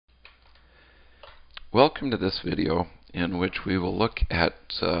Welcome to this video in which we will look at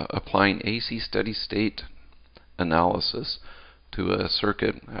applying AC steady state analysis to a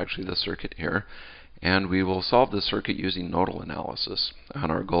circuit, actually the circuit here, and we will solve the circuit using nodal analysis, and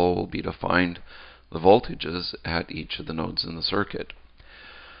our goal will be to find the voltages at each of the nodes in the circuit.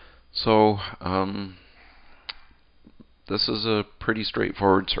 So this is a pretty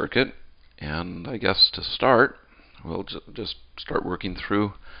straightforward circuit, and I guess to start we'll just start working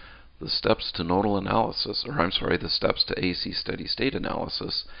through the steps to nodal analysis, or I'm sorry, the steps to AC steady state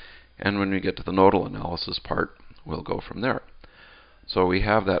analysis, and when we get to the nodal analysis part, we'll go from there. So we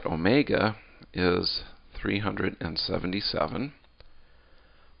have that omega is 377,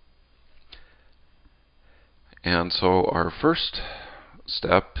 and so our first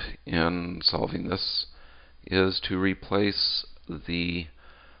step in solving this is to replace the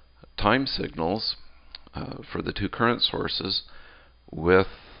time signals for the two current sources with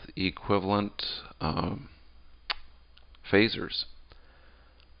equivalent phasors.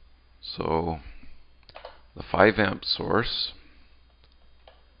 So the 5 amp source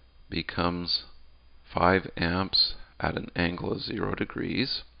becomes 5 amps at an angle of 0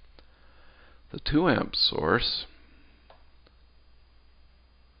 degrees. The 2 amp source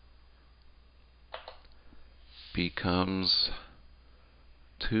becomes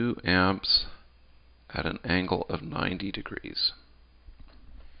 2 amps at an angle of 90 degrees.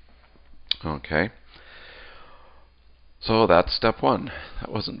 Okay, so that's step one.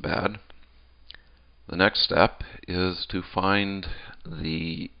 That wasn't bad. The next step is to find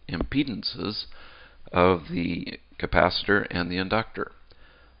the impedances of the capacitor and the inductor.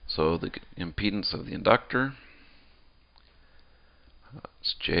 So the impedance of the inductor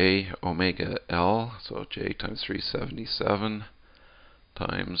is J omega L, so J times 377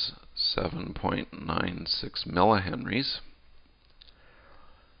 times 7.96 millihenries.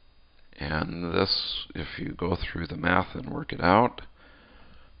 And this, if you go through the math and work it out,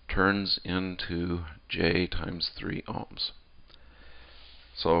 turns into J times 3 ohms.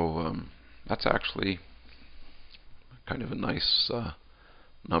 So that's actually kind of a nice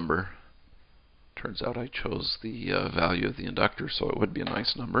number. Turns out I chose the value of the inductor, so it would be a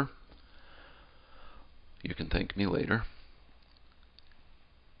nice number. You can thank me later.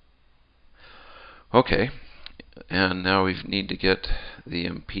 Okay, and now we need to get the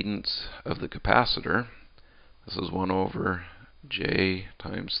impedance of the capacitor. This is 1 over J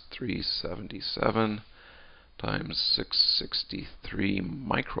times 377 times 663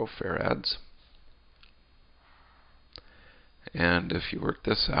 microfarads. And if you work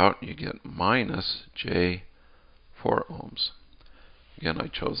this out, you get minus J 4 ohms. Again, I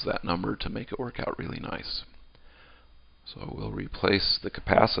chose that number to make it work out really nice. So we'll replace the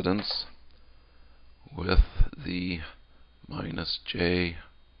capacitance with the minus J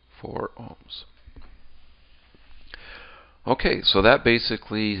 4 ohms. Okay, so that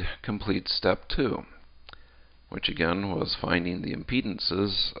basically completes step 2, which again was finding the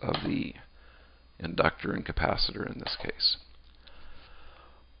impedances of the inductor and capacitor in this case.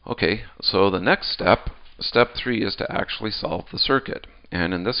 Okay, so the next step, step 3, is to actually solve the circuit.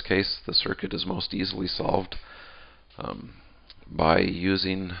 And in this case, the circuit is most easily solved by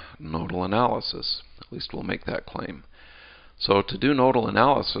using nodal analysis. At least we'll make that claim. So to do nodal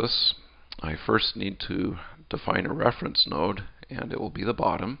analysis, I first need to define a reference node, and it will be the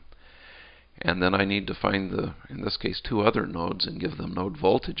bottom. And then I need to find in this case, 2 other nodes and give them node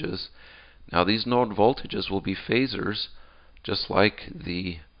voltages. Now these node voltages will be phasors, just like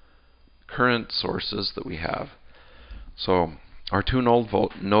the current sources that we have. So our 2 node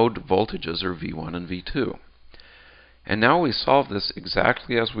voltages are V1 and V2. And now we solve this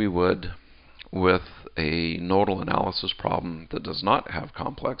exactly as we would with a nodal analysis problem that does not have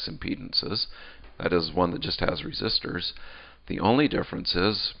complex impedances, that is, one that just has resistors. The only difference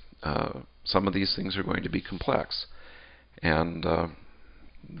is some of these things are going to be complex. And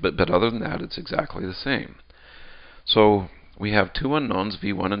but other than that, it's exactly the same. So we have 2 unknowns,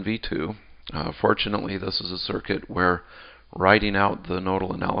 V1 and V2. Fortunately, this is a circuit where writing out the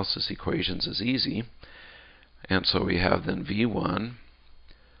nodal analysis equations is easy. And so we have then V1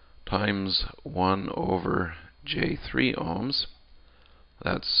 times 1 over J 3 ohms.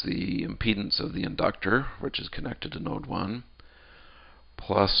 That's the impedance of the inductor, which is connected to node 1,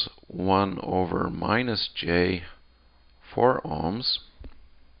 plus 1 over minus J 4 ohms,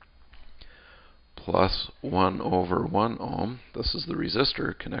 plus 1 over 1 ohm. This is the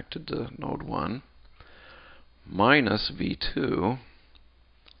resistor connected to node 1, minus V2,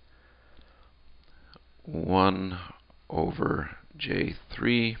 1 over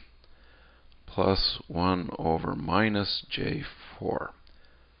J3 plus 1 over minus J4.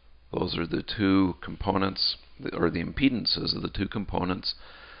 Those are the two components, or the impedances of the two components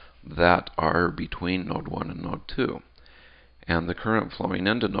that are between node 1 and node 2. And the current flowing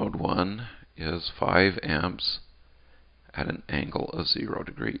into node 1 is 5 amps at an angle of 0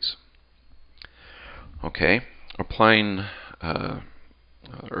 degrees. Okay, applying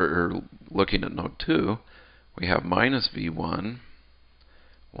or looking at node 2, we have minus V1,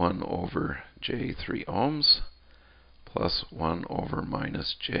 1 over J3 ohms, plus 1 over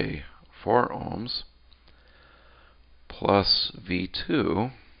minus J4 ohms, plus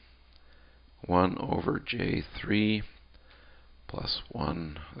V2, 1 over J3, plus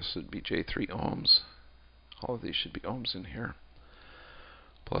 1, this would be J3 ohms, all of these should be ohms in here,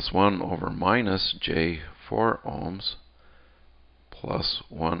 plus 1 over minus J4 ohms, plus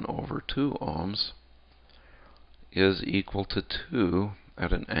 1 over 2 ohms, is equal to 2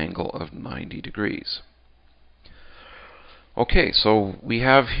 at an angle of 90 degrees. Okay, so we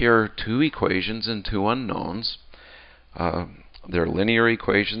have here two equations and two unknowns. They're linear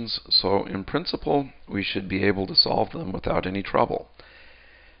equations, so in principle we should be able to solve them without any trouble.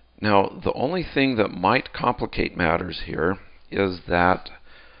 Now, the only thing that might complicate matters here is that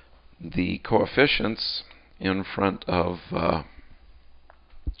the coefficients in front of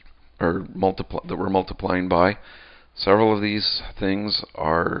that we're multiplying by, several of these things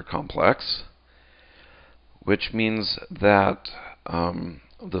are complex, which means that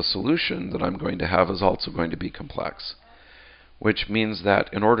the solution that I'm going to have is also going to be complex, which means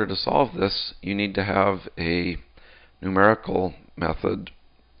that in order to solve this, you need to have a numerical method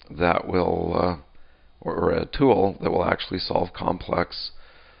that will, or a tool that will actually solve complex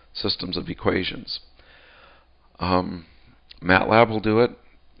systems of equations. MATLAB will do it.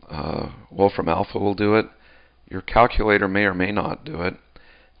 Wolfram Alpha will do it. Your calculator may or may not do it.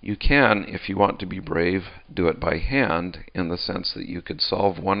 You can, if you want to be brave, do it by hand, in the sense that you could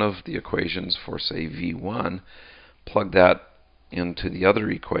solve one of the equations for, say, V1, plug that into the other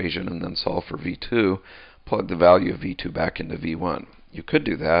equation, and then solve for V2, plug the value of V2 back into V1. You could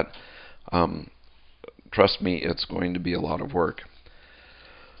do that. Trust me, it's going to be a lot of work.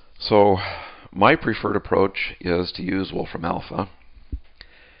 So my preferred approach is to use Wolfram Alpha.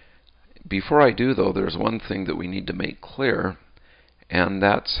 Before I do, though, there's one thing that we need to make clear, and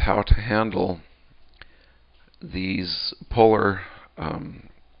that's how to handle these polar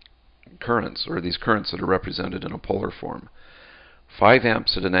currents, or these currents that are represented in a polar form. 5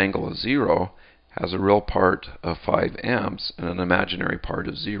 amps at an angle of 0 has a real part of 5 amps and an imaginary part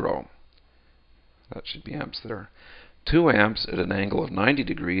of 0. That should be amps there. 2 amps at an angle of 90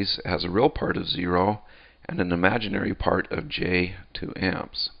 degrees has a real part of 0 and an imaginary part of J2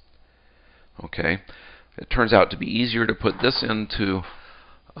 amps. Okay, it turns out to be easier to put this into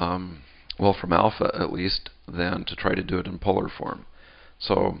Wolfram Alpha, at least, than to try to do it in polar form.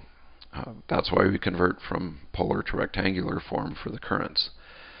 So that's why we convert from polar to rectangular form for the currents.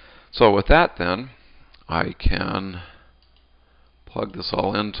 So with that, then, I can plug this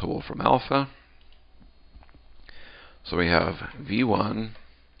all into Wolfram Alpha. So we have V1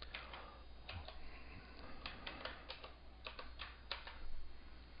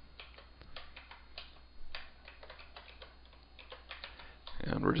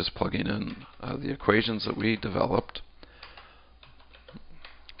 and we're just plugging in the equations that we developed.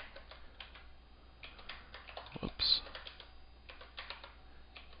 Whoops.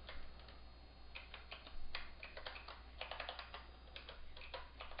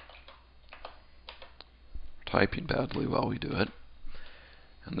 Typing badly while we do it.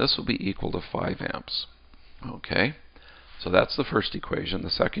 And this will be equal to 5 amps. Okay, so that's the first equation. The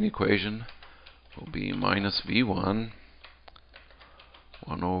second equation will be minus V1,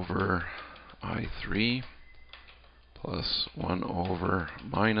 1 over I3, plus 1 over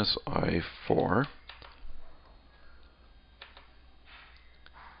minus I4,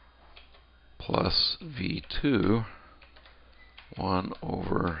 plus V2, 1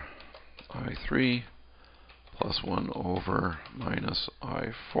 over I3, plus 1 over minus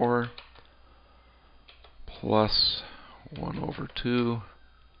I4, plus 1 over 2,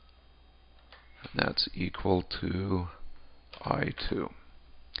 and that's equal to I2.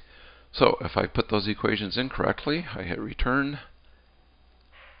 So if I put those equations in correctly, I hit return,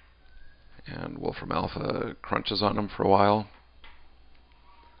 and Wolfram Alpha crunches on them for a while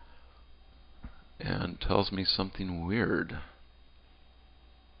and tells me something weird.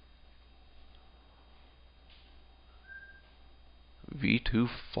 V2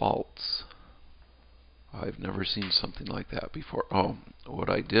 false. I've never seen something like that before. Oh, what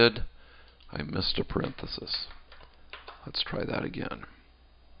I did, I missed a parenthesis. Let's try that again.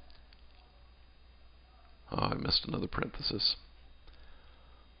 Oh, I missed another parenthesis.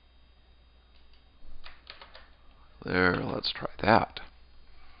 There, let's try that.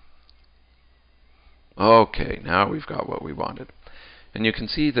 Okay, now we've got what we wanted. And you can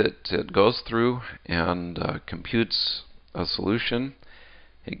see that it goes through and computes a solution.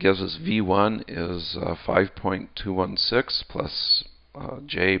 It gives us V1 is 5.216 plus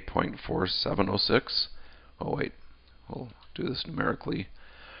J 0.4706. Oh wait, we'll do this numerically.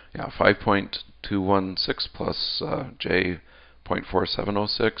 Yeah, 5.216 plus J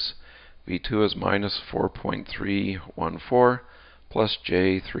 0.4706. V2 is minus 4.314 plus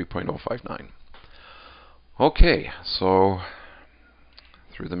J 3.059. Okay, so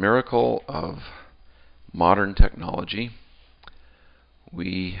through the miracle of modern technology,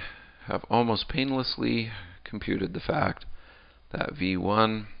 we have almost painlessly computed the fact that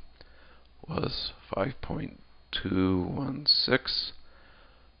V1 was 5.216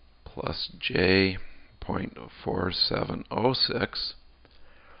 plus J 0.4706,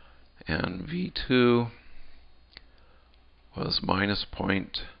 and V2 was minus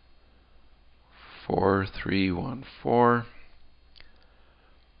 0.4314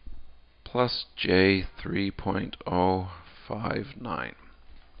 plus J 3.059.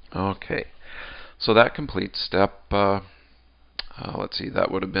 Okay, so that completes step, let's see, that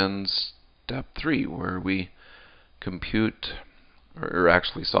would have been step 3, where we compute, or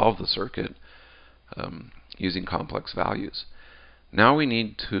actually solve the circuit using complex values. Now we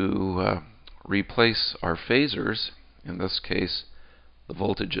need to replace our phasors, in this case the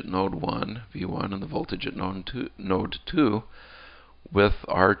voltage at node 1, V1, and the voltage at node 2, with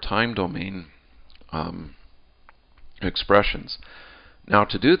our time domain expressions. Now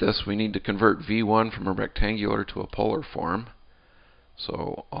to do this, we need to convert V1 from a rectangular to a polar form.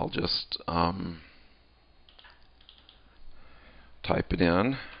 So I'll just type it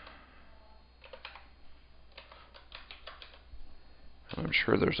in. I'm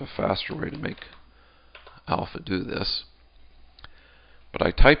sure there's a faster way to make alpha do this. But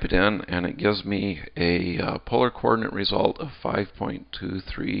I type it in, and it gives me a polar coordinate result of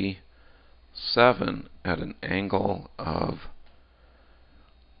 5.237 at an angle of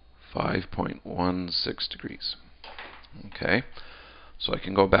 5.16 degrees. Okay, so I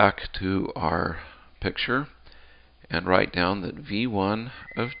can go back to our picture and write down that V1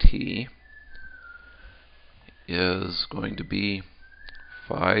 of t is going to be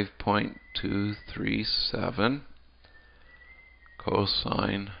 5.237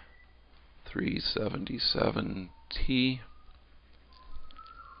 cosine 377t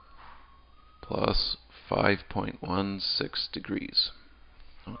plus 5.16 degrees.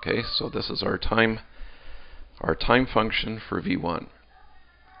 Okay, so this is our time function for V1.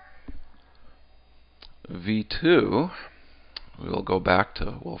 V2, we will go back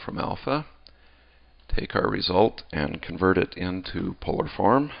to Wolfram alpha, take our result and convert it into polar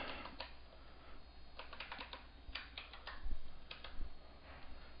form.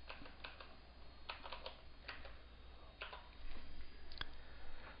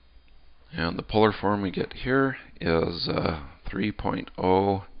 And the polar form we get here is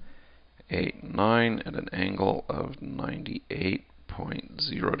 3.089 at an angle of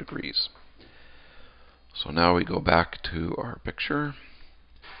 98.0 degrees. So now we go back to our picture,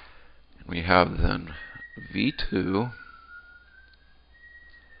 and we have then V2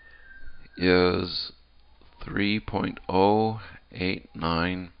 is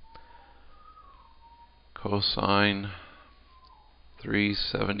 3.089 cosine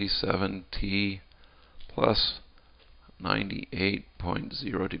 377t plus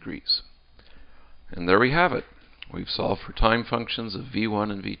 98.0 degrees. And there we have it. We've solved for time functions of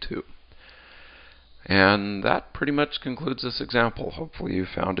V1 and V2. And that pretty much concludes this example. Hopefully you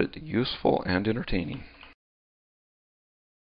found it useful and entertaining.